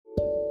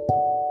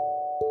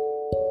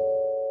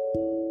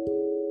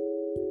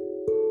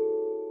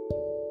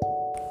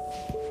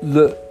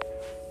Look,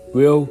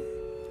 well,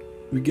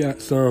 we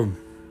got some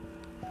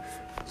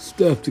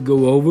stuff to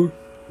go over.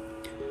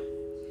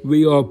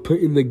 We are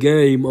putting the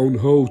game on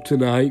hold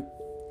tonight,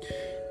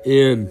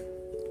 and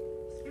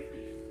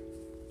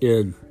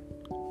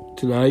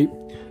tonight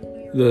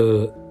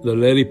the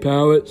Lady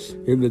Pirates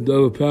and the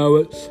Dover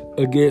Pirates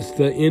against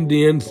the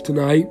Indians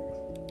tonight.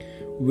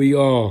 We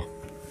are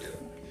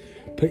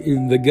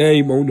putting the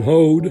game on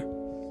hold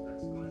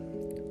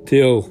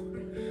till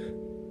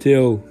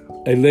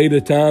a later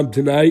time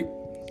tonight.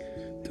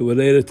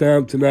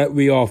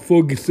 We are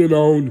focusing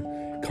on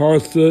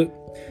concert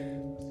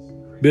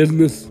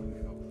business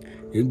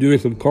and doing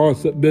some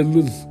concert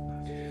business.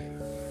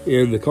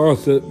 And the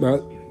concert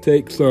might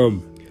take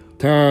some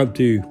time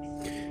to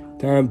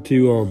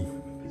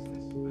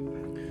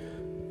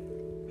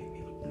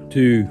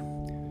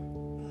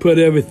put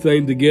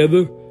everything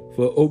together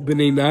for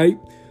opening night,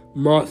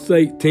 March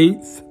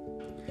 18th.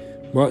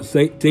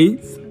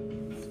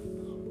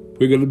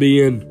 We're going to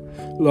be in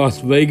Las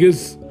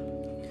Vegas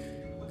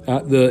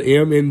at the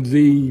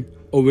MNZ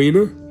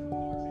Arena.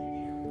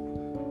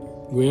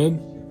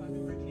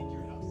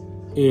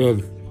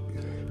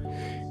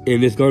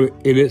 And it's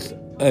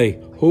a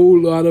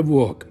whole lot of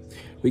work.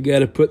 We got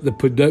to put the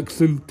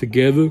production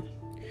together.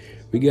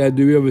 We got to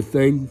do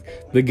everything.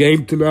 The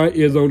game tonight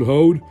is on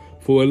hold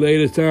for a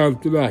later time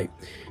tonight.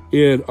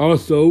 And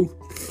also,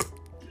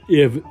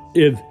 if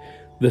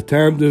the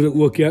time doesn't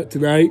work out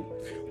tonight,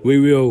 we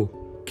will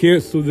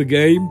cancel the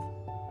game.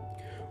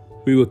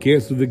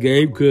 Because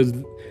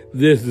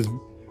this is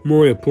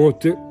more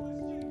important.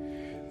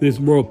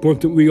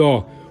 We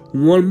are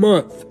 1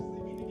 month.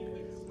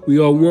 We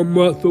are 1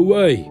 month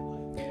away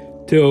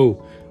till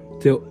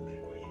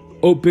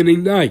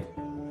opening night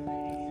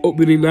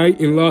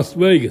in Las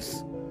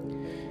Vegas,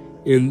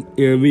 and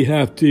we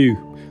have to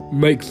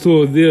make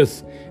sure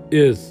this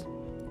is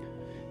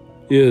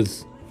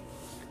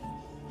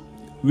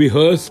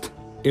rehearsed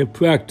and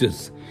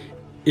practiced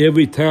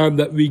every time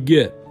that we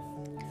get.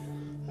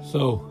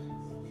 So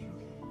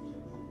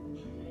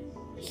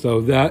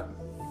that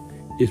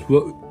is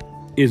what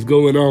is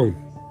going on.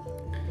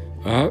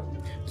 All right.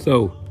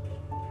 So,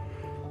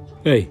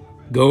 hey,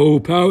 go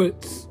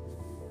Pirates!